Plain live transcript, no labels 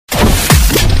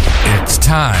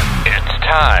time. It's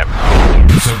time.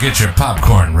 So get your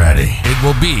popcorn ready. It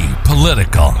will be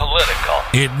political.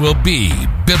 It will be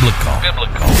biblical.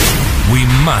 We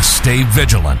must stay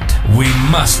vigilant. We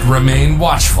must remain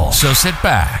watchful. So sit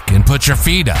back and put your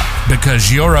feet up,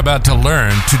 because you're about to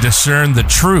learn to discern the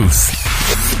truth.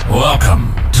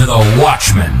 Welcome to The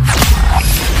Watchman.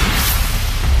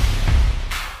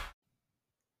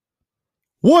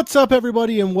 What's up,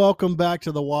 everybody, and welcome back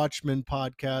to the Watchman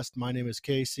podcast. My name is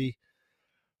Casey.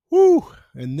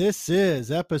 And this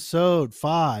is episode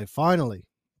 5, finally.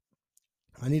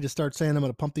 I need to start saying I'm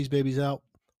going to pump these babies out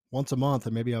once a month,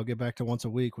 and maybe I'll get back to once a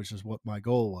week, which is what my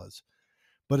goal was.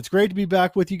 But it's great to be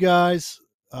back with you guys.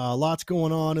 Lots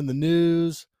going on in the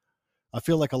news. I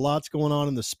feel like a lot's going on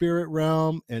in the spirit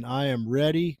realm, and I am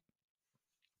ready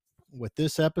with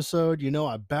this episode. You know,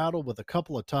 I battled with a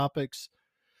couple of topics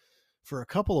for a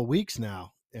couple of weeks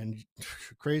now, and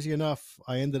crazy enough,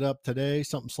 I ended up today,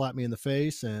 something slapped me in the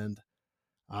face, and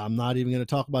I'm not even going to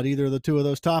talk about either of the two of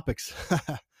those topics.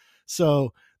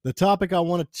 So the topic I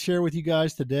want to share with you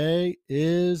guys today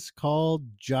is called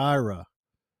Jireh,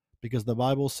 because the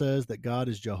Bible says that God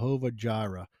is Jehovah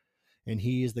Jireh, and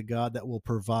he is the God that will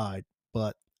provide.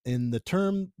 But in the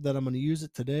term that I'm going to use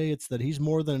it today, it's that he's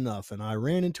more than enough. And I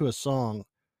ran into a song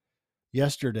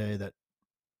yesterday that,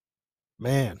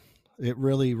 man, it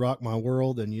really rocked my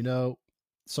world. And, you know,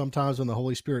 sometimes when the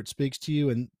Holy Spirit speaks to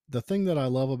you, and the thing that I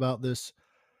love about this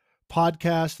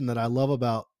podcast and that I love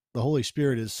about the Holy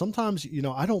Spirit is sometimes, you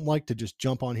know, I don't like to just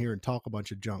jump on here and talk a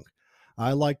bunch of junk.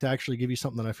 I like to actually give you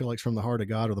something that I feel like is from the heart of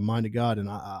God or the mind of God.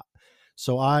 And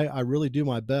so I really do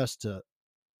my best to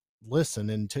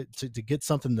listen and to get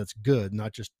something that's good,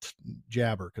 not just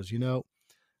jabber. Because, you know,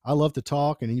 I love to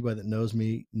talk, and anybody that knows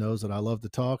me knows that I love to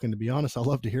talk. And to be honest, I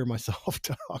love to hear myself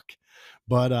talk.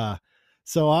 But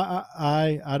so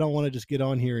I don't want to just get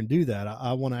on here and do that.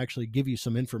 I want to actually give you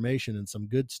some information and some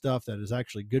good stuff that is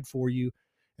actually good for you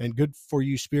and good for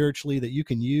you spiritually, that you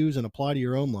can use and apply to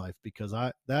your own life, because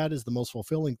that is the most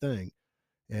fulfilling thing,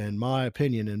 in my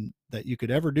opinion, and that you could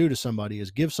ever do to somebody,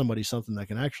 is give somebody something that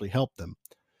can actually help them.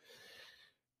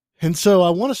 And so I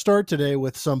want to start today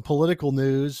with some political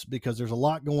news, because there's a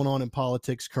lot going on in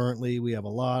politics currently. We have a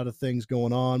lot of things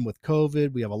going on with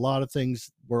COVID. We have a lot of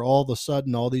things where all of a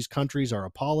sudden all these countries are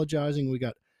apologizing.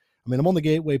 I'm on the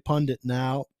Gateway Pundit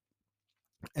now,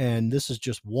 and this is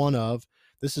just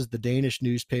this is the Danish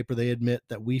newspaper. They admit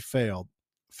that we failed.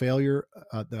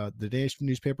 The Danish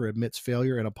newspaper admits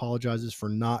failure and apologizes for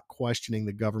not questioning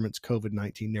the government's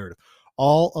COVID-19 narrative.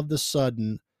 All of the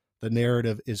sudden, the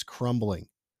narrative is crumbling.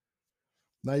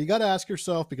 Now you got to ask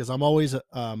yourself, because I'm always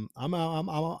I'm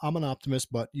an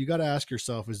optimist, but you got to ask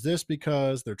yourself, is this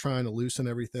because they're trying to loosen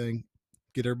everything,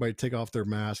 get everybody to take off their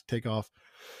mask, to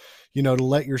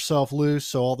let yourself loose,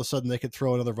 so all of a sudden they could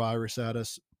throw another virus at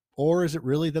us? Or is it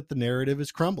really that the narrative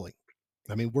is crumbling?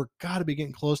 I mean, we're got to be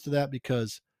getting close to that,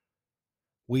 because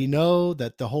we know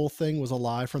that the whole thing was a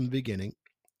lie from the beginning.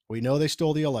 We know they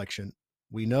stole the election.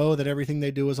 We know that everything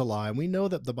they do is a lie. And we know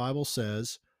that the Bible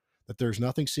says that there's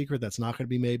nothing secret that's not going to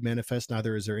be made manifest.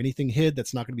 Neither is there anything hid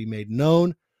that's not going to be made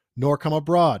known, nor come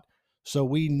abroad. So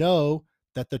we know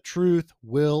that the truth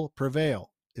will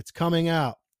prevail. It's coming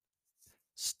out.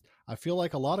 I feel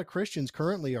like a lot of Christians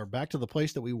currently are back to the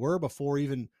place that we were before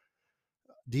even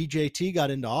DJT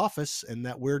got into office, and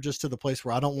that we're just to the place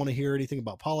where I don't want to hear anything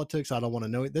about politics. I don't want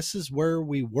to know it. This is where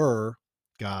we were,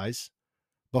 guys,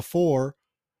 before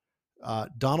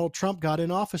Donald Trump got in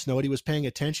office. Nobody was paying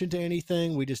attention to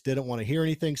anything. We just didn't want to hear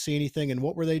anything, see anything. And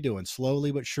what were they doing?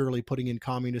 Slowly but surely putting in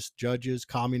communist judges,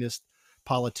 communist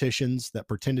politicians that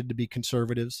pretended to be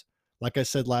conservatives. Like I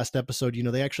said last episode,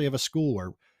 they actually have a school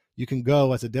where you can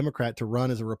go as a Democrat to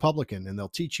run as a Republican, and they'll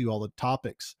teach you all the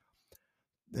topics.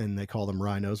 And they call them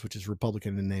rhinos, which is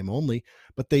Republican in name only.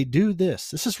 But they do this.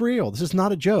 This is real. This is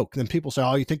not a joke. Then people say,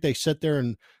 oh, you think they sit there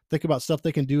and think about stuff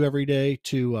they can do every day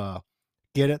to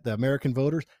get at the American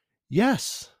voters?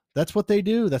 Yes, that's what they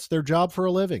do. That's their job for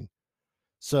a living.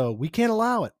 So we can't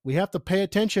allow it. We have to pay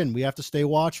attention. We have to stay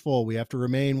watchful. We have to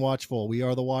remain watchful. We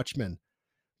are the watchmen.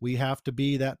 We have to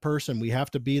be that person. We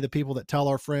have to be the people that tell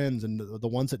our friends and the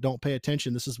ones that don't pay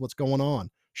attention, this is what's going on.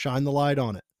 Shine the light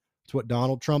on it. It's what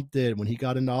Donald Trump did when he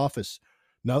got into office.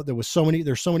 No, there's so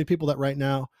many people that right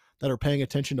now that are paying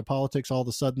attention to politics all of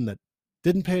a sudden that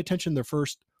didn't pay attention their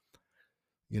first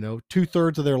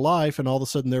 2/3 of their life, and all of a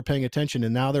sudden they're paying attention,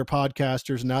 and now they're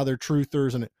podcasters, and now they're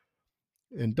truthers.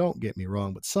 And don't get me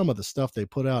wrong, but some of the stuff they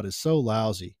put out is so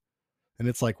lousy. And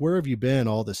it's like, where have you been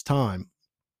all this time?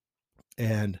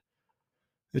 And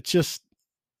it's just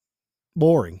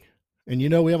boring. And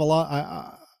we have a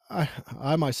lot,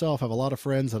 I myself have a lot of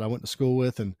friends that I went to school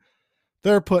with, and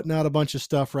they're putting out a bunch of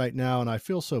stuff right now, and I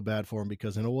feel so bad for them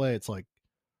because in a way it's like,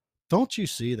 don't you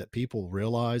see that people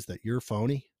realize that you're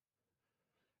phony?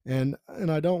 And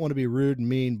I don't want to be rude and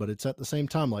mean, but it's at the same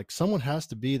time like someone has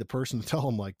to be the person to tell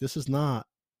them like this is not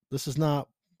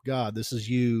God. This is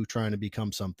you trying to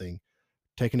become something,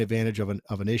 taking advantage of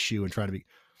an issue and trying to be.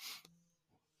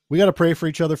 We got to pray for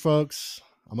each other, folks.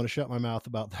 I'm going to shut my mouth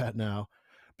about that now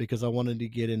because I wanted to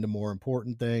get into more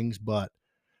important things. But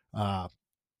uh,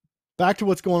 back to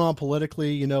what's going on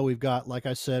politically, we've got, like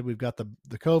I said, we've got the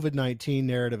COVID-19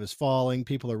 narrative is falling.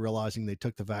 People are realizing they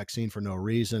took the vaccine for no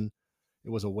reason. It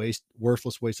was a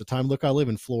worthless waste of time. Look, I live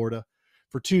in Florida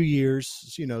for 2 years,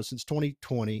 since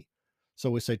 2020. So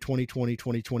we say 2020,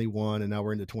 2021, and now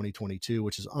we're into 2022,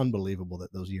 which is unbelievable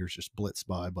that those years just blitz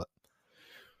by. But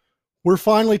we're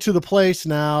finally to the place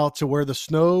now to where the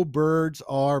snowbirds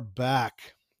are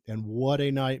back. And what a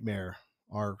nightmare.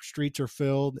 Our streets are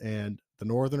filled and the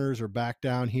Northerners are back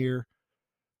down here.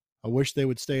 I wish they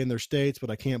would stay in their states,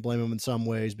 but I can't blame them in some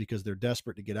ways because they're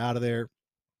desperate to get out of there,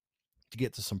 to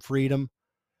get to some freedom.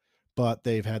 But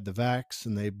they've had the vax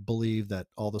and they believe that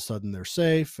all of a sudden they're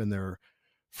safe and they're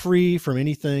free from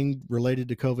anything related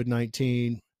to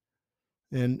COVID-19.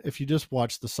 And if you just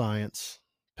watch the science,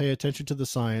 pay attention to the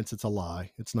science, it's a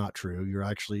lie. It's not true. You're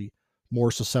actually more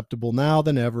susceptible now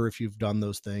than ever if you've done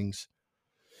those things.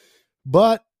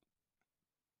 But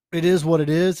it is what it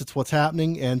is. It's what's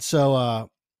happening. And so,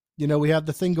 we have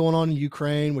the thing going on in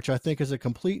Ukraine, which I think is a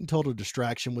complete and total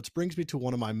distraction, which brings me to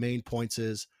one of my main points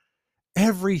is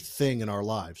everything in our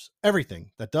lives,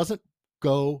 everything that doesn't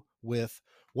go with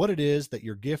what it is that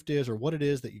your gift is or what it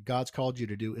is that God's called you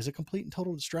to do is a complete and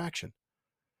total distraction.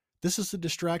 This is a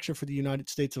distraction for the United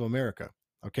States of America.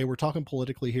 Okay, we're talking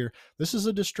politically here. This is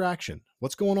a distraction.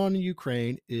 What's going on in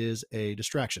Ukraine is a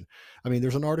distraction. I mean,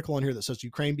 there's an article on here that says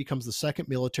Ukraine becomes the second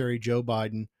military Joe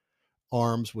Biden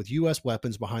arms with U.S.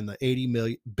 weapons behind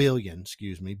the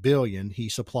billion he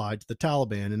supplied to the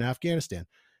Taliban in Afghanistan.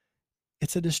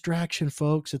 It's a distraction,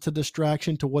 folks. It's a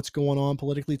distraction to what's going on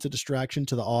politically. It's a distraction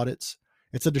to the audits.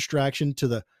 It's a distraction to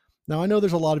the. Now, I know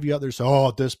there's a lot of you out there say,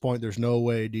 at this point, there's no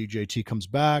way DJT comes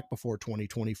back before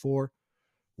 2024.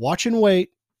 Watch and wait.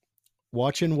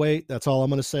 Watch and wait. That's all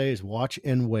I'm going to say is watch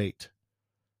and wait.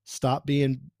 Stop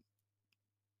being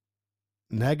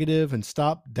negative and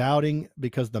stop doubting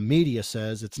because the media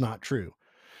says it's not true.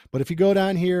 But if you go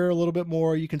down here a little bit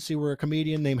more, you can see where a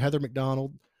comedian named Heather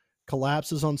McDonald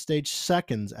collapses on stage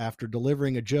seconds after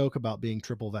delivering a joke about being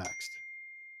triple vaxxed.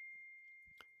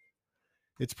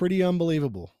 It's pretty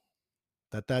unbelievable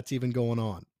that that's even going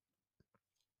on.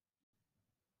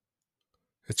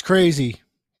 It's crazy.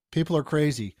 People are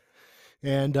crazy.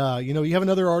 And, you have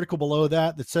another article below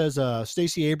that says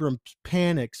Stacey Abrams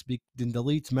panics and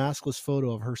deletes maskless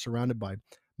photo of her surrounded by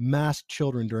masked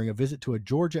children during a visit to a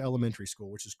Georgia elementary school,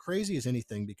 which is crazy as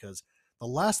anything because the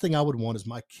last thing I would want is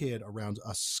my kid around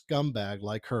a scumbag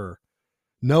like her,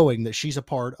 knowing that she's a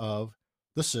part of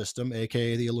the system,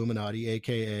 aka the Illuminati,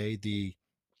 aka the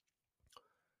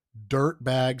dirt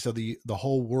bags of the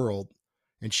whole world.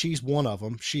 And she's one of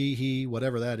them, she, he,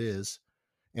 whatever that is,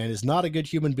 and is not a good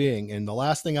human being. And the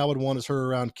last thing I would want is her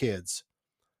around kids.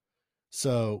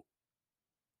 So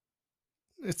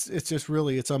it's just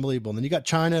really, it's unbelievable. And then you got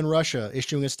China and Russia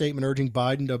issuing a statement urging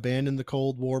Biden to abandon the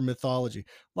Cold War mythology.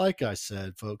 Like I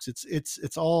said, folks,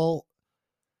 it's all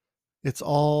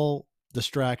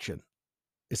distraction.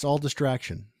 It's all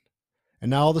distraction.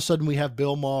 And now all of a sudden we have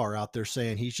Bill Maher out there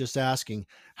saying he's just asking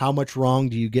how much wrong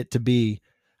do you get to be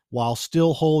while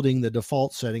still holding the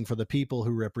default setting for the people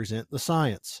who represent the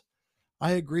science.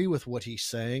 I agree with what he's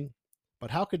saying, but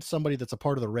how could somebody that's a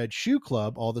part of the Red Shoe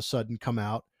Club all of a sudden come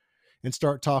out and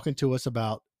start talking to us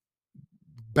about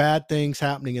bad things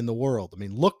happening in the world? I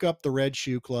mean, look up the Red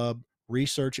Shoe Club,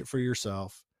 research it for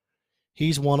yourself.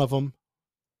 He's one of them.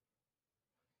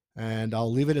 And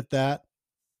I'll leave it at that.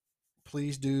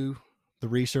 Please do the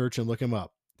research and look him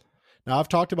up. Now, I've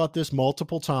talked about this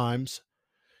multiple times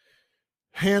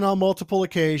and on multiple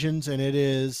occasions, and it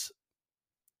is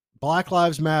Black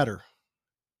Lives Matter.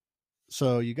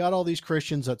 So you got all these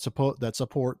Christians that support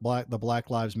the Black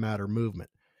Lives Matter movement.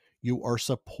 You are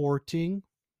supporting,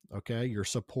 okay? You're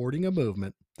supporting a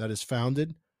movement that is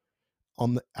founded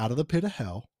out of the pit of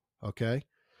hell, okay?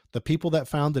 The people that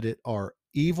founded it are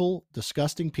evil,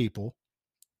 disgusting people.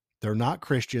 They're not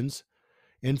Christians.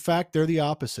 In fact, they're the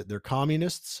opposite. They're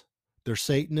communists, they're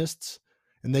Satanists,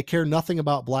 and they care nothing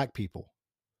about black people.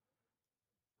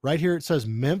 Right here it says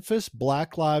Memphis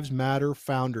Black Lives Matter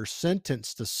founder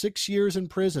sentenced to 6 years in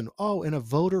prison. Oh, in a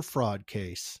voter fraud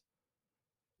case.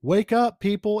 Wake up,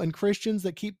 people and Christians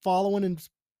that keep following and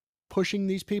pushing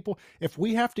these people, if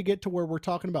we have to get to where we're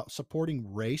talking about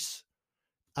supporting race,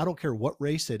 I don't care what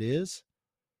race it is,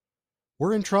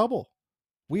 we're in trouble.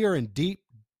 We are in deep,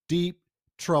 deep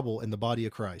trouble in the body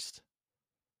of Christ.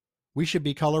 We should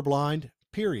be colorblind,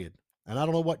 period. And I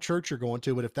don't know what church you're going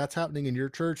to, but if that's happening in your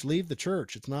church, leave the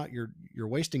church. It's not, you're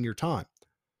wasting your time.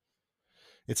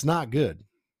 It's not good.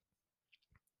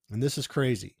 And this is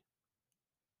crazy.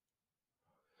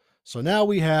 So now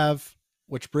we have,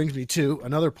 which brings me to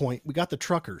another point. We got the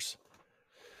truckers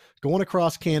going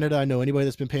across Canada. I know anybody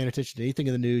that's been paying attention to anything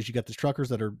in the news, you got the truckers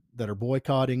that are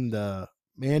boycotting the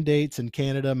mandates in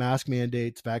Canada, mask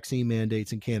mandates, vaccine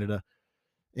mandates in Canada.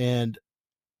 And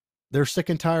they're sick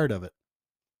and tired of it.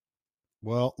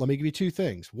 Well, let me give you two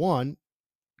things. One,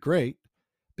 great,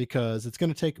 because it's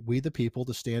going to take we the people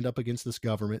to stand up against this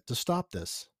government to stop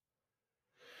this.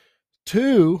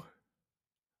 Two,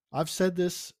 I've said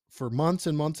this for months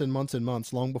and months and months and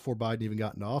months, long before Biden even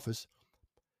got into office.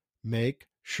 Make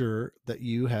sure that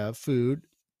you have food.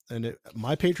 And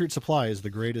My Patriot Supply is the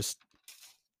greatest.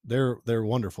 They're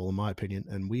wonderful, in my opinion.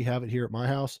 And we have it here at my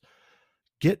house.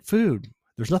 Get food.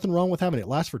 There's nothing wrong with having it. It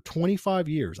lasts for 25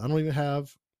 years. I'm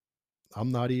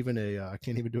not even I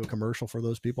can't even do a commercial for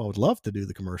those people. I would love to do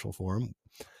the commercial for them,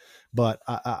 but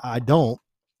I don't,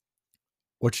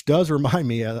 which does remind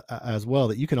me as well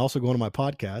that you can also go into my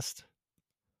podcast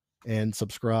and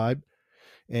subscribe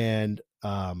and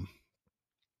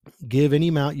give any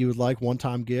amount you would like,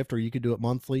 one-time gift, or you could do it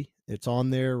monthly. It's on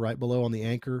there right below on the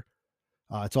Anchor.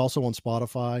 It's also on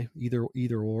Spotify,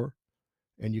 either or,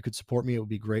 and you could support me. It would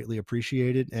be greatly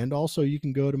appreciated. And also you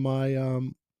can go to my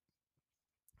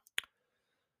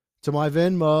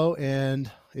Venmo, and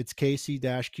it's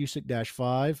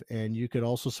Casey-Cusick-5, and you could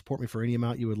also support me for any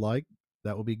amount you would like.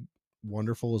 That would be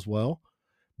wonderful as well.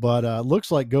 But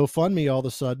looks like GoFundMe all of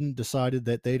a sudden decided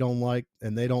that they don't like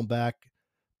and they don't back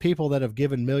people that have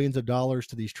given millions of dollars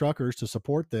to these truckers to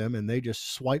support them, and they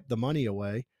just swipe the money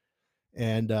away.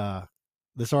 And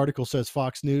this article says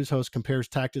Fox News host compares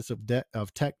tactics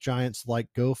of tech giants like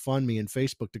GoFundMe and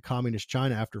Facebook to communist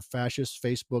China after fascist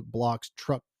Facebook blocks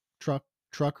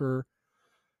trucker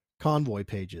convoy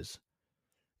pages.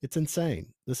 It's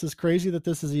insane. This is crazy that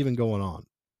this is even going on,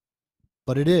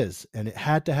 but it is, and it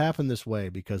had to happen this way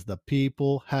because the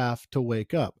people have to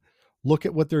wake up. Look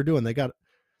at what they're doing.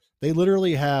 They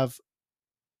literally have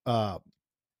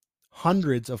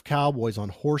hundreds of cowboys on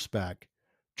horseback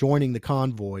joining the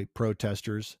convoy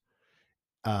protesters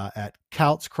at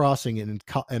Couts Crossing in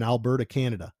Alberta,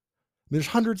 Canada. There's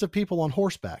hundreds of people on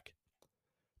horseback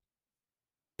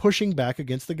pushing back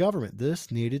against the government. This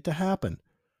needed to happen.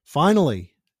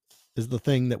 Finally is the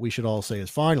thing that we should all say is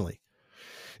finally.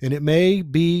 And it may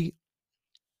be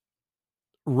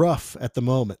rough at the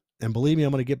moment. And believe me,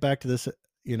 I'm going to get back to this, at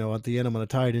the end, I'm going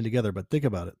to tie it in together, but think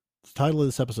about it. The title of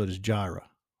this episode is Jireh,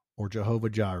 or Jehovah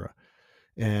Jireh.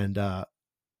 And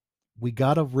we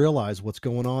got to realize what's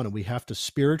going on, and we have to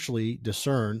spiritually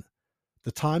discern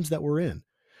the times that we're in.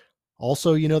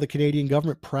 Also, the Canadian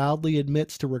government proudly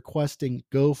admits to requesting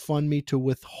GoFundMe to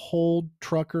withhold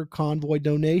trucker convoy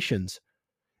donations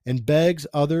and begs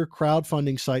other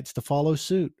crowdfunding sites to follow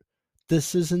suit.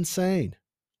 This is insane.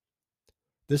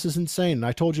 This is insane. And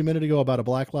I told you a minute ago about a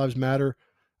Black Lives Matter,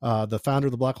 the founder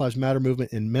of the Black Lives Matter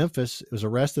movement in Memphis was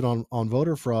arrested on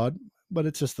voter fraud, but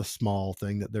it's just a small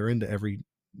thing that they're into every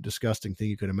disgusting thing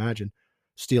you could imagine,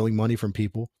 stealing money from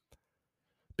people,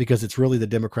 because it's really the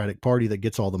Democratic Party that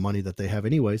gets all the money that they have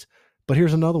anyways. But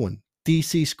here's another one.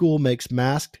 DC school makes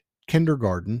masked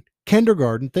kindergarten.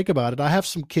 Think about it. I have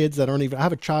some kids that I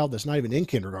have a child that's not even in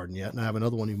kindergarten yet, and I have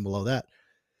another one even below that,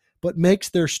 but makes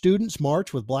their students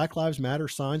march with Black Lives Matter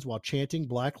signs while chanting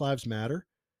Black Lives Matter.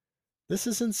 This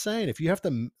is insane. This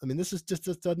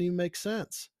doesn't even make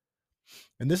sense.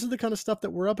 And this is the kind of stuff that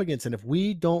we're up against. And if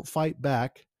we don't fight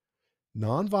back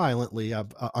non-violently,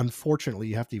 unfortunately,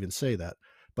 you have to even say that,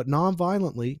 but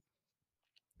non-violently,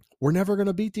 we're never going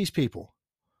to beat these people.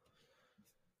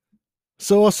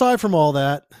 So aside from all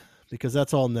that, because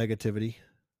that's all negativity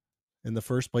in the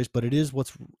first place, but it is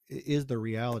the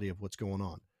reality of what's going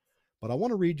on. But I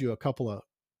want to read you a couple of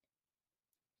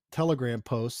Telegram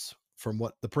posts from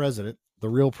what the president, the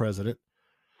real president,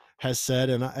 has said,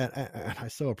 and I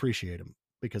so appreciate him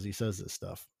because he says this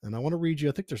stuff. And I want to read you,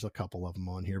 I think there's a couple of them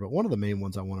on here, but one of the main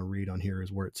ones I want to read on here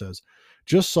is where it says,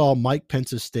 just saw Mike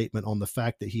Pence's statement on the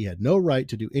fact that he had no right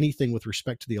to do anything with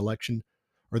respect to the election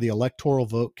or the electoral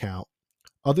vote count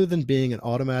other than being an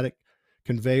automatic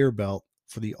conveyor belt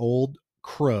for the old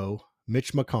crow,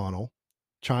 Mitch McConnell,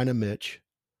 China Mitch,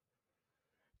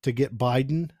 to get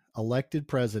Biden elected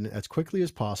president as quickly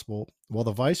as possible, while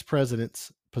the vice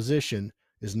president's position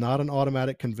is not an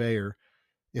automatic conveyor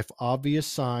if obvious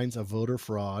signs of voter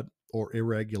fraud or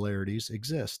irregularities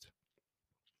exist.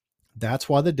 That's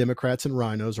why the Democrats and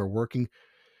rhinos are working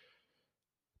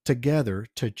together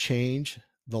to change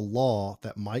the law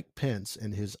that Mike Pence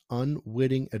and his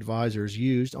unwitting advisors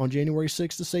used on January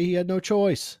 6th to say he had no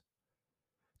choice.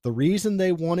 The reason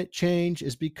they want it changed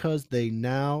is because they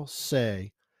now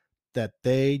say that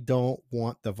they don't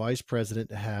want the vice president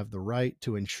to have the right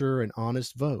to ensure an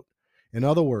honest vote. In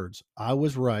other words, I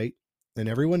was right, and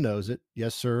everyone knows it.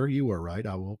 Yes, sir, you were right.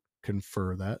 I will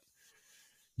confer that.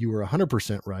 You were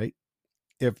 100% right.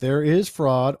 If there is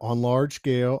fraud on large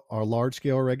scale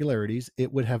irregularities,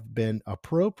 it would have been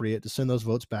appropriate to send those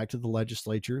votes back to the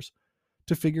legislatures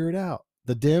to figure it out.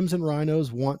 The Dems and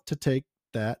rhinos want to take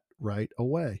that right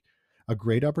away. A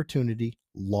great opportunity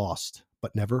lost,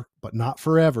 but not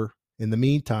forever. In the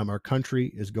meantime, our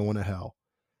country is going to hell.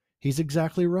 He's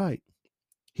exactly right.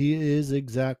 He is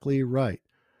exactly right.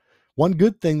 One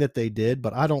good thing that they did,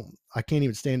 but I can't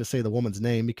even stand to say the woman's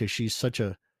name because she's such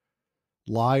a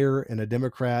liar and a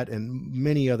Democrat and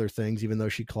many other things, even though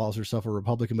she calls herself a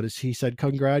Republican. But he said,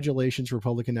 congratulations,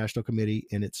 Republican National Committee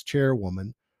and its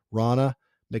chairwoman, Ronna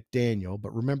McDaniel.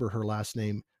 But remember, her last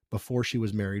name before she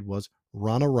was married was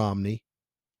Ronna Romney,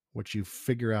 which you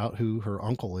figure out who her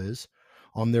uncle is,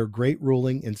 on their great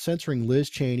ruling in censoring Liz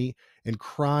Cheney and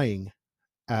crying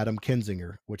Adam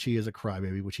Kinzinger, which he is a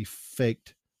crybaby, which he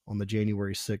faked on the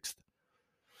January 6th.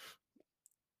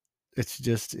 It's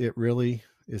just, it really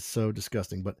is so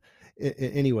disgusting. But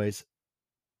anyways,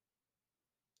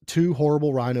 two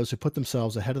horrible rhinos who put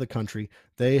themselves ahead of the country.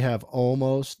 They have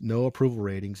almost no approval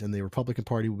ratings, and the Republican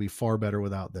Party will be far better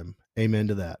without them. Amen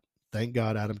to that. Thank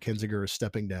God Adam Kinzinger is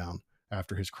stepping down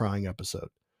after his crying episode.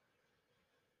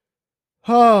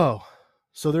 Oh,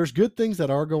 so there's good things that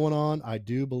are going on. I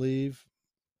do believe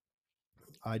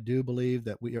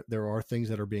that there are things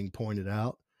that are being pointed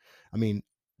out. I mean,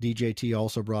 DJT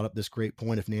also brought up this great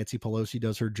point. If Nancy Pelosi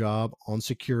does her job on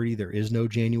security, there is no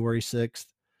January 6th.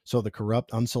 So the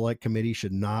corrupt unselect committee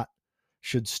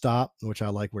should stop, which I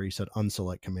like where he said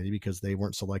unselect committee because they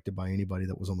weren't selected by anybody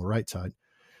that was on the right side,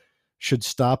 should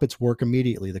stop its work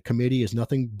immediately. The committee is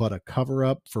nothing but a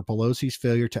cover-up for Pelosi's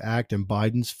failure to act and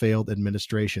Biden's failed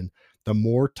administration. The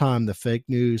more time the fake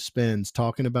news spends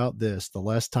talking about this, the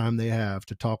less time they have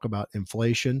to talk about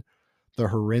inflation, the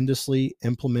horrendously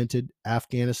implemented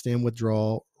Afghanistan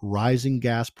withdrawal, rising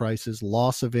gas prices,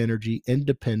 loss of energy,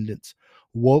 independence,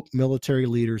 woke military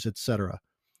leaders, etc.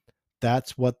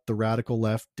 That's what the radical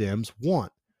left Dems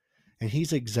want. And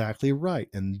he's exactly right.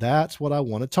 And that's what I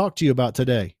want to talk to you about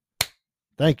today.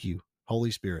 Thank you, Holy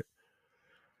Spirit.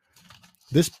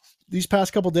 These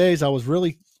past couple days, I was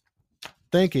really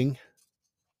thinking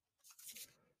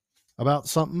about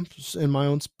something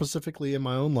specifically in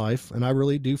my own life. And I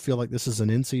really do feel like this is an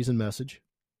in-season message.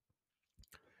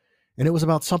 And it was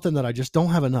about something that I just don't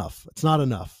have enough. It's not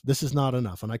enough. This is not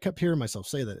enough. And I kept hearing myself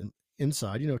say that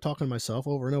inside, talking to myself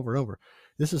over and over and over.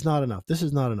 This is not enough. This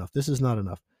is not enough. This is not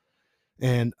enough.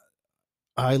 And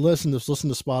I listened to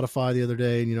Spotify the other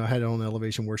day, and, I had it on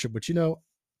Elevation Worship, but,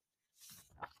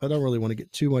 I don't really want to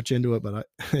get too much into it, but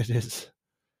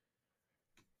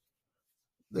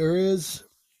there is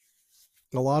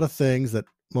a lot of things that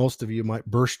most of you might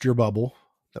burst your bubble,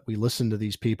 that we listen to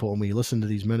these people and we listen to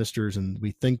these ministers and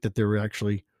we think that they're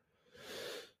actually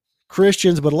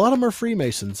Christians, but a lot of them are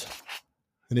Freemasons.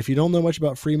 And if you don't know much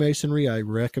about Freemasonry, I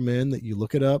recommend that you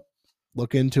look it up,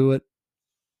 look into it.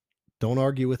 Don't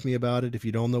argue with me about it if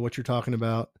you don't know what you're talking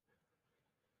about.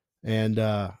 And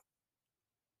I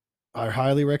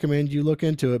highly recommend you look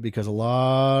into it because a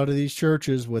lot of these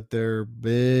churches with their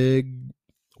big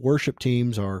worship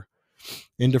teams are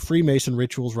into Freemason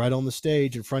rituals right on the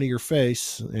stage in front of your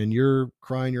face, and you're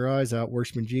crying your eyes out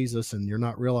worshiping Jesus, and you're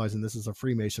not realizing this is a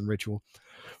Freemason ritual.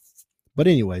 But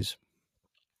anyways,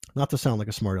 not to sound like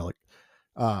a smart aleck,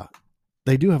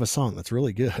 they do have a song that's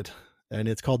really good, and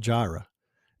it's called Jireh.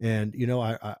 And you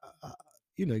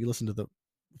listen to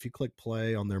if you click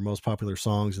play on their most popular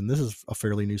songs, and this is a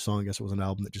fairly new song. I guess it was an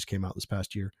album that just came out this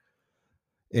past year,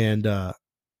 and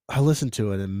I listened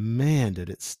to it, and man, did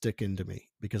it stick into me,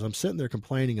 because I'm sitting there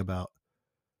complaining about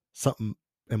something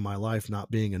in my life not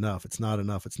being enough. It's not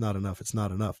enough. It's not enough. It's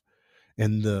not enough.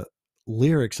 And the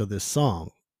lyrics of this song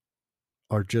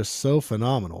are just so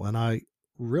phenomenal. And I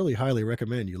really highly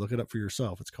recommend you look it up for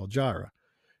yourself. It's called Jireh,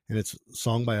 and it's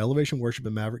sung by Elevation Worship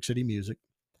and Maverick City Music.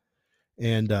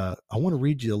 And I want to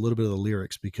read you a little bit of the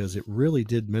lyrics because it really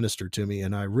did minister to me.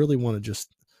 And I really want to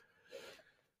just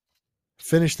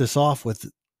finish this off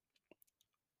with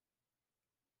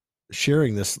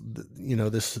sharing this,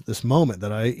 this moment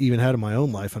that I even had in my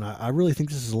own life. And I really think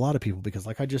this is a lot of people, because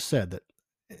like I just said, that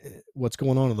what's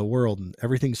going on in the world and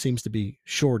everything seems to be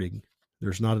shorting.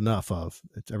 There's not enough of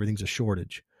it. Everything's a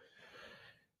shortage.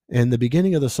 And the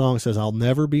beginning of the song says, I'll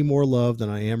never be more loved than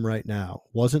I am right now.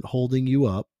 Wasn't holding you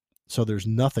up, so there's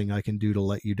nothing I can do to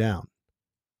let you down.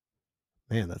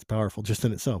 Man, that's powerful just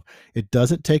in itself. It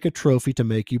doesn't take a trophy to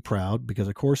make you proud, because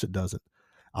of course it doesn't.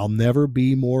 I'll never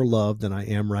be more loved than I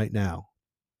am right now.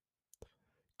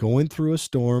 Going through a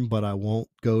storm, but I won't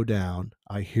go down.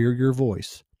 I hear your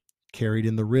voice, carried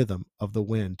in the rhythm of the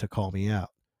wind to call me out.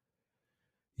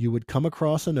 You would come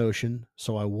across an ocean,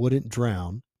 so I wouldn't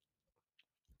drown.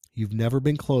 You've never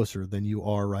been closer than you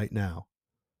are right now.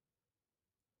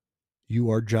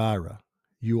 You are Jireh.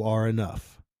 You are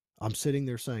enough. I'm sitting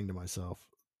there saying to myself,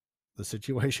 the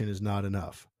situation is not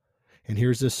enough. And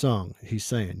here's this song. He's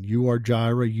saying, you are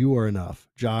Jireh, you are enough.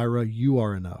 Jireh, you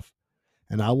are enough.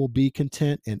 And I will be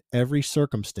content in every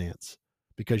circumstance,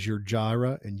 because you're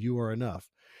Jireh and you are enough.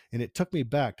 And it took me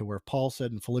back to where Paul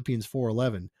said in Philippians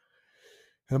 4:11,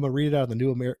 and I'm going to read it out of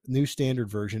the New Standard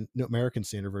Version, New American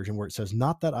Standard Version, where it says,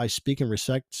 not that I speak in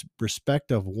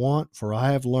respect of want, for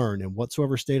I have learned in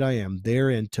whatsoever state I am,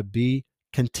 therein to be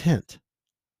content.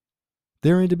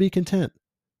 Therein to be content.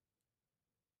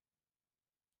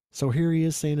 So here he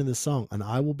is saying in this song, and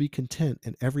I will be content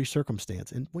in every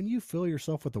circumstance. And when you fill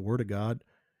yourself with the Word of God,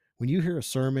 when you hear a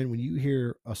sermon, when you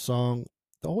hear a song,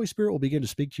 the Holy Spirit will begin to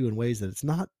speak to you in ways that it's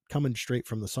not coming straight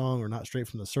from the song or not straight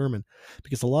from the sermon.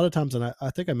 Because a lot of times, and I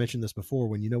think I mentioned this before,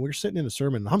 when we're sitting in a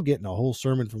sermon, and I'm getting a whole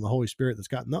sermon from the Holy Spirit that's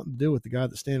got nothing to do with the guy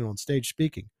that's standing on stage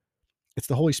speaking. It's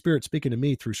the Holy Spirit speaking to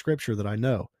me through Scripture that I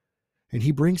know. And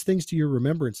he brings things to your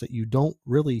remembrance that you don't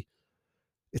really,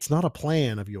 it's not a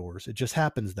plan of yours. It just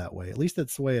happens that way. At least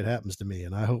that's the way it happens to me.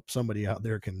 And I hope somebody out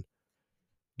there can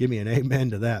give me an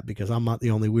amen to that, because I'm not the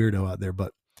only weirdo out there,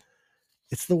 but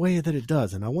it's the way that it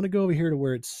does. And I want to go over here to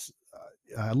where it's,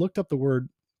 I looked up the word,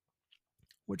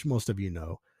 which most of you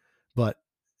know, but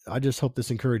I just hope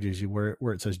this encourages you, where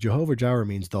it says Jehovah Jireh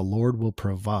means the Lord will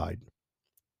provide.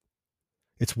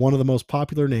 It's one of the most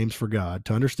popular names for God.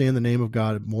 To understand the name of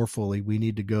God more fully, we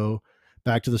need to go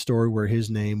back to the story where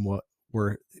his name,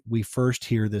 where we first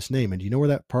hear this name. And do you know where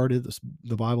that part of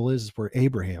the Bible is where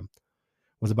Abraham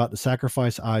was about to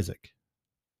sacrifice Isaac.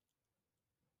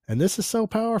 And this is so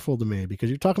powerful to me, because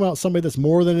you're talking about somebody that's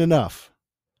more than enough.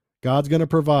 God's going to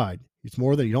provide. It's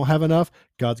more than you don't have enough.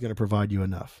 God's going to provide you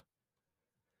enough.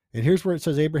 And here's where it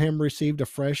says Abraham received a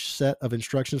fresh set of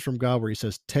instructions from God, where he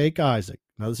says, take Isaac.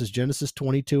 Now this is Genesis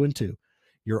 22:2.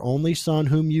 Your only son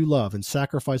whom you love, and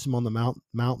sacrifice him on the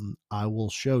mountain I will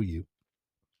show you.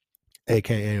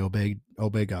 AKA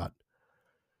obey God.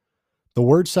 The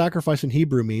word sacrifice in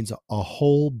Hebrew means a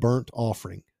whole burnt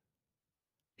offering.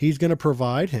 He's going to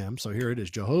provide him. So here it is,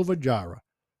 Jehovah Jireh.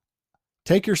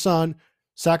 Take your son,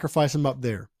 sacrifice him up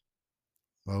there.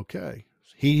 Okay.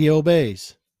 He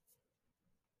obeys.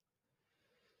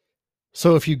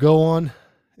 So if you go on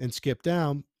and skip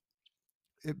down,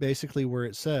 it basically where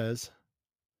it says,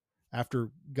 after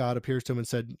God appears to him and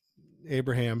said,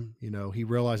 Abraham, he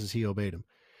realizes he obeyed him.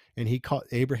 And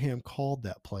Abraham called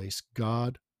that place,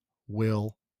 God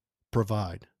will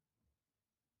provide.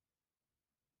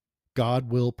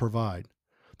 God will provide.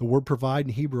 The word provide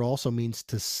in Hebrew also means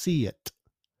to see it,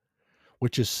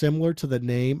 which is similar to the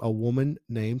name a woman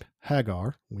named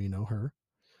Hagar, we know her,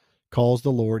 calls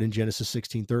the Lord in Genesis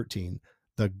 16:13,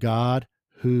 the God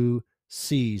who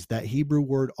sees. That Hebrew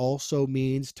word also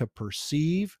means to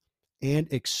perceive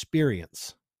and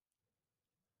experience.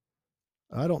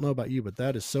 I don't know about you, but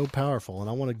that is so powerful. And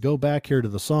I want to go back here to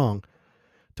the song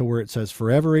to where it says,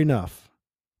 forever enough.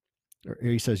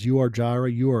 He says, you are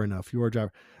Jireh, you are enough, you are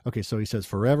Jireh. Okay, so he says,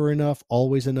 forever enough,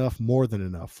 always enough, more than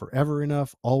enough. Forever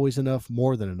enough, always enough,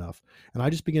 more than enough. And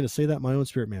I just began to say that in my own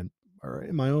spirit, man, or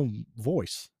in my own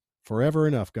voice. Forever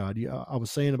enough, God. I was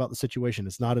saying about the situation,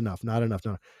 it's not enough, not enough.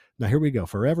 No. Now here we go.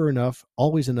 Forever enough,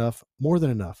 always enough, more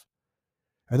than enough.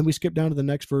 And then we skip down to the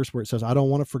next verse where it says, I don't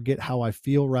want to forget how I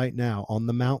feel right now on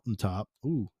the mountaintop.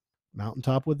 Ooh,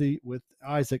 mountaintop with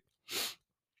Isaac.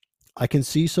 I can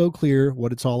see so clear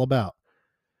what it's all about.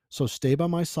 So stay by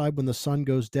my side when the sun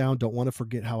goes down. Don't want to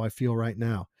forget how I feel right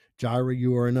now. Jireh,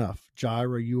 you are enough.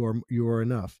 Jireh, you are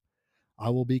enough. I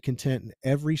will be content in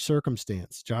every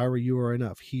circumstance. Jireh, you are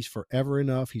enough. He's forever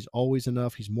enough. He's always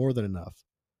enough. He's more than enough.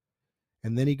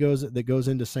 And then that goes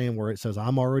into saying where it says,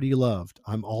 I'm already loved.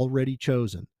 I'm already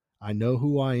chosen. I know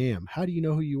who I am. How do you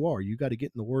know who you are? You got to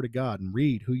get in the Word of God and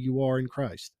read who you are in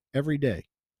Christ every day,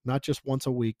 not just once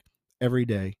a week, every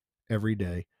day, every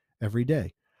day, every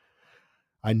day.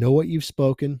 I know what you've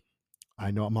spoken.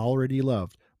 I know I'm already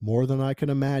loved more than I can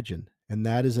imagine, and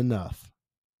that is enough.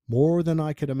 More than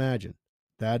I could imagine.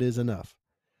 That is enough.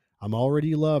 I'm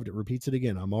already loved. It repeats it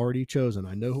again. I'm already chosen.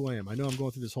 I know who I am. I know I'm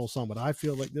going through this whole song, but I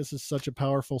feel like this is such a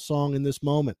powerful song in this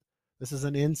moment. This is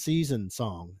an in-season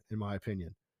song, in my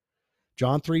opinion.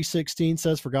 John 3:16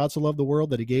 says, "For God so loved the world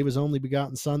that he gave his only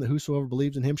begotten Son, that whosoever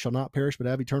believes in him shall not perish but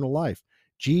have eternal life."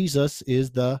 Jesus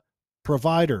is the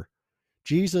provider.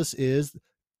 Jesus is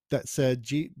that said,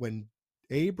 when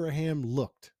Abraham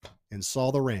looked and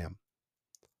saw the ram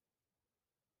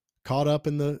caught up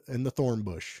in the thorn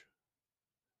bush,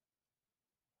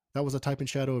 that was a type and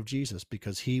shadow of Jesus,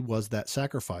 because he was that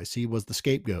sacrifice. He was the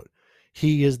scapegoat.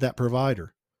 He is that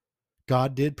provider.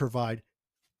 God did provide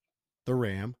the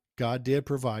ram. God did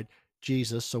provide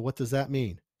Jesus. So what does that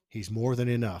mean? He's more than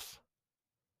enough.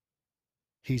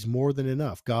 He's more than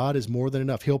enough. God is more than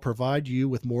enough. He'll provide you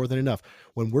with more than enough.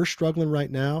 When we're struggling right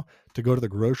now to go to the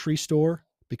grocery store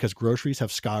because groceries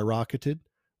have skyrocketed,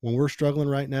 when we're struggling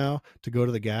right now to go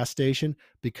to the gas station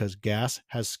because gas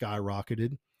has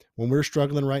skyrocketed, when we're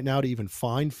struggling right now to even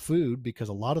find food because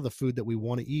a lot of the food that we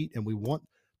want to eat and we want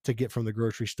to get from the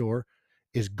grocery store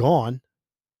is gone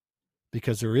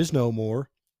because there is no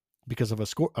more, because of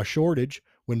a shortage,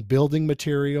 when building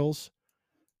materials,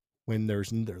 when there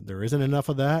isn't enough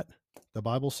of that, the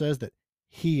Bible says that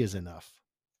he is enough.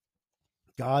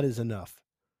 God is enough.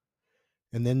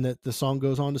 And then the song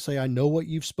goes on to say, "I know what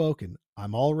you've spoken.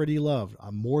 I'm already loved.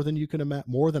 I'm more than you can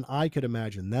imagine, more than I could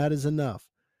imagine. That is enough.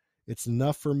 It's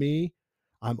enough for me.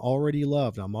 I'm already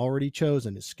loved. I'm already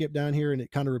chosen." It skipped down here and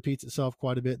it kind of repeats itself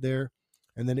quite a bit there.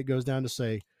 And then it goes down to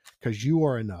say, "Because you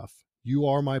are enough. You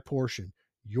are my portion.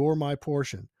 You're my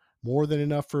portion. More than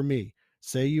enough for me.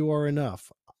 Say you are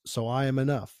enough, so I am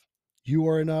enough. You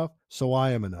are enough, so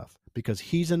I am enough." Because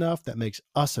he's enough, that makes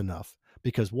us enough.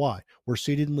 Because why? We're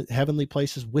seated in heavenly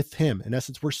places with him. In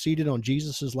essence, we're seated on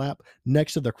Jesus's lap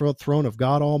next to the throne of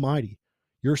God Almighty.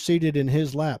 You're seated in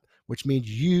his lap, which means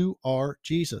you are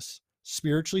Jesus.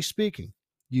 Spiritually speaking,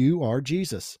 you are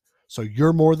Jesus. So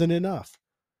you're more than enough.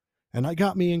 And that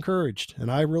got me encouraged. And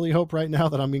I really hope right now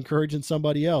that I'm encouraging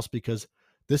somebody else, because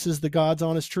this is the God's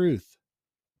honest truth.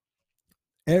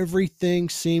 Everything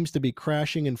seems to be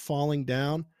crashing and falling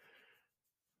down.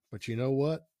 But you know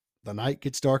what? The night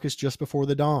gets darkest just before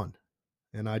the dawn.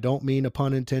 And I don't mean a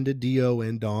pun intended,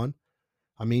 D-O-N, dawn.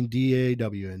 I mean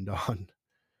D-A-W-N, dawn.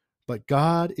 But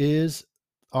God is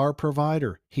our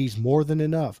provider. He's more than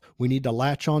enough. We need to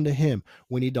latch on to him.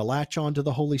 We need to latch on to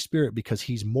the Holy Spirit, because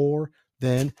he's more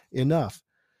than enough.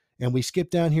 And we skip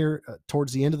down here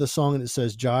towards the end of the song, and it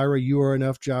says, "Jireh, you are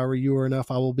enough. Jireh, you are enough.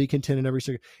 I will be content in every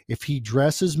circumstance. If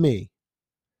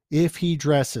he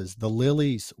dresses the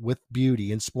lilies with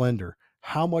beauty and splendor,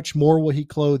 how much more will he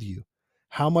clothe you?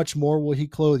 How much more will he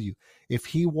clothe you? If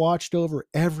he watched over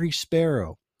every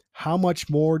sparrow, how much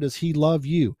more does he love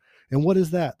you?" And what is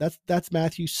that? That's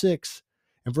Matthew 6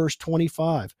 and verse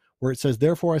 25, where it says,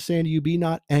 "Therefore I say unto you, be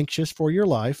not anxious for your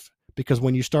life." Because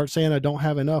when you start saying, "I don't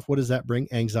have enough," what does that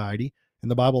bring? Anxiety. And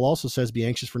the Bible also says, "Be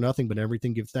anxious for nothing, but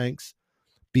everything give thanks."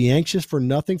 Be anxious for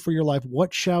nothing for your life.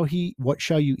 What shall you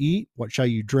eat? What shall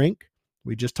you drink?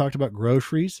 We just talked about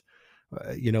groceries,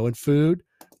 and food.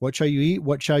 What shall you eat?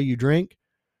 What shall you drink?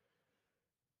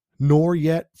 Nor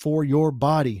yet for your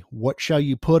body, what shall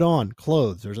you put on?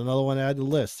 Clothes. There's another one added to the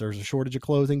list. There's a shortage of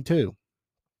clothing too.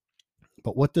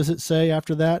 But what does it say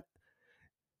after that?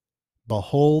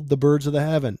 "Behold the birds of the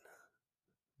heaven.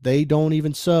 They don't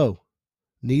even sow,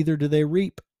 neither do they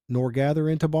reap, nor gather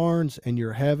into barns, and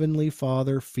your heavenly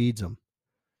Father feeds them."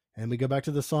 And we go back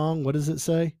to the song. What does it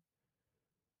say?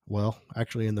 Well,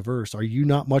 actually in the verse, "Are you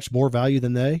not much more value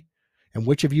than they? And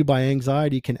which of you by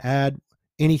anxiety can add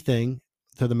anything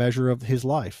to the measure of his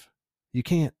life?" You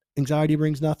can't. Anxiety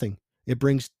brings nothing. It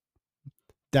brings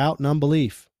doubt and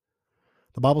unbelief.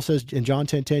 The Bible says in John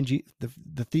 10:10,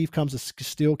 the thief comes to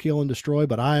steal, kill, and destroy,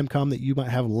 but I am come that you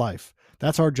might have life.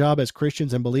 That's our job as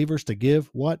Christians and believers, to give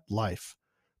what? Life.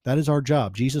 That is our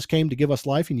job. Jesus came to give us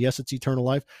life, and yes, it's eternal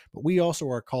life, but we also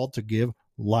are called to give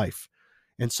life.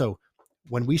 And so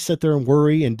when we sit there and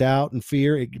worry and doubt and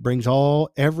fear, it brings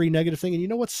every negative thing. And you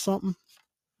know what's something?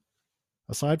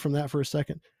 Aside from that for a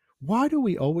second, why do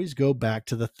we always go back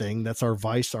to the thing that's our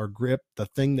vice, our grip, the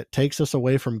thing that takes us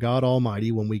away from God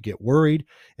Almighty when we get worried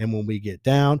and when we get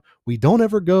down? We don't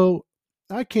ever go,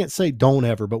 I can't say don't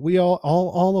ever, but we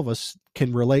all of us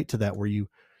can relate to that, where you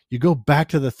go back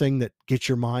to the thing that gets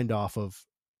your mind off of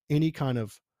any kind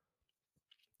of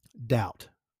doubt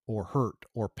or hurt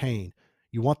or pain.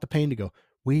 You want the pain to go.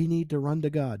 We need to run to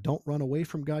God. Don't run away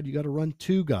from God. You got to run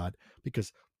to God,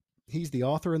 because he's the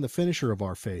author and the finisher of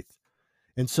our faith.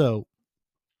 And so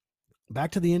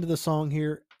back to the end of the song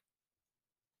here.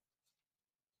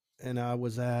 And I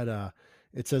was at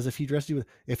it says, if he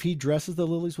dresses the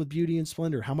lilies with beauty and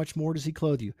splendor, how much more does he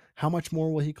clothe you? How much more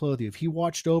will he clothe you? If he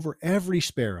watched over every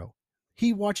sparrow,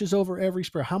 he watches over every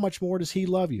sparrow. How much more does he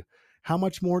love you? How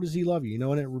much more does he love you? You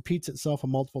know, and it repeats itself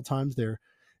multiple times there.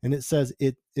 And it says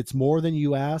it's more than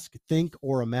you ask, think,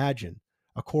 or imagine.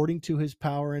 According to his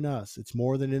power in us, it's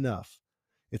more than enough.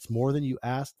 It's more than you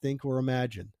ask, think, or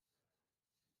imagine.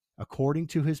 According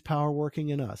to his power working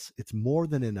in us, it's more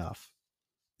than enough.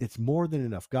 It's more than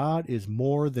enough. God is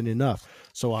more than enough.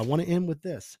 So I want to end with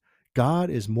this.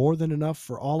 God is more than enough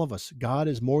for all of us. God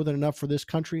is more than enough for this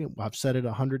country. I've said it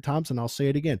 100 times and I'll say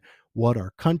it again. What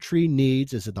our country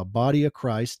needs is the body of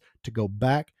Christ to go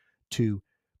back to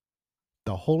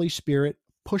the Holy Spirit,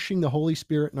 pushing the Holy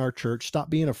Spirit in our church.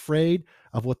 Stop being afraid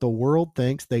of what the world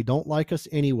thinks. They don't like us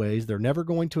anyways. They're never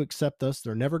going to accept us.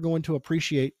 They're never going to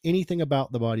appreciate anything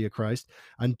about the body of Christ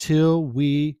until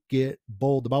we get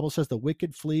bold. The Bible says the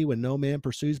wicked flee when no man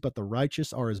pursues, but the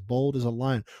righteous are as bold as a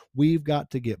lion. We've got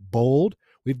to get bold.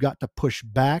 We've got to push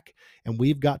back, and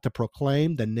we've got to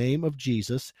proclaim the name of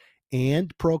Jesus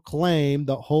and proclaim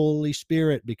the Holy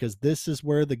Spirit, because this is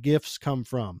where the gifts come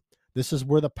from. This is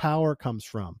where the power comes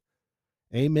from.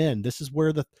 Amen. This is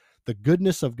where the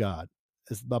goodness of God,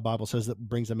 as the Bible says, that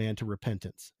brings a man to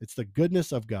repentance. It's the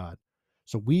goodness of God.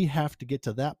 So we have to get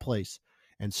to that place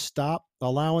and stop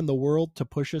allowing the world to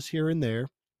push us here and there.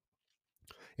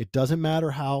 It doesn't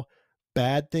matter how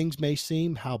bad things may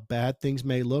seem, how bad things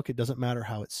may look. It doesn't matter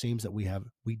how it seems that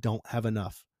we don't have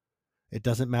enough. It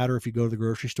doesn't matter if you go to the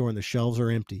grocery store and the shelves are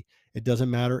empty. It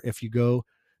doesn't matter if you go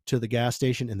to the gas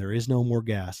station and there is no more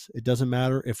gas. It doesn't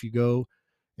matter if you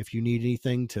need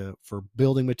anything for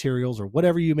building materials or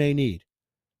whatever you may need.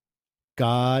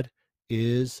 God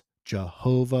is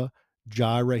Jehovah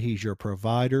Jireh. He's your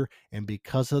provider. And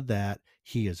because of that,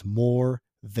 he is more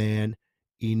than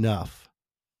enough.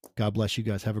 God bless you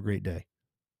guys. Have a great day.